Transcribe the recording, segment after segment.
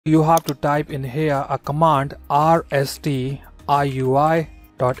you have to type in here a command rstiui.exe.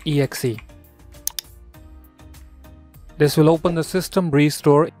 This will open the system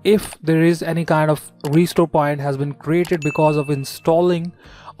restore. If there is any kind of restore point has been created because of installing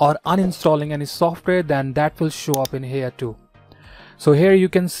or uninstalling any software, then that will show up in here too. So here you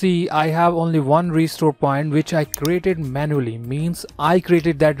can see I have only one restore point which I created manually, means I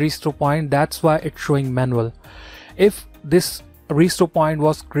created that restore point, that's why it's showing manual. If this restore point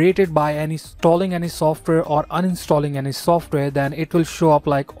was created by installing any software or uninstalling any software, then it will show up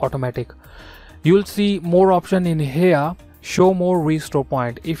like automatic. You'll see more option in here, show more restore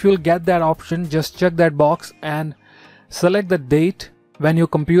point. If you'll get that option, just check that box and select the date when your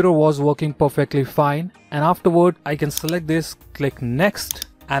computer was working perfectly fine, and afterward I can select this, click next,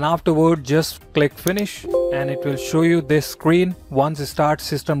 and afterward just click finish, and it will show you this screen. Once it starts,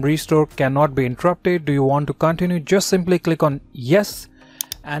 system restore cannot be interrupted. Do you want to continue? Just simply click on yes,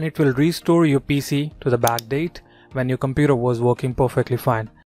 and it will restore your PC to the back date when your computer was working perfectly fine.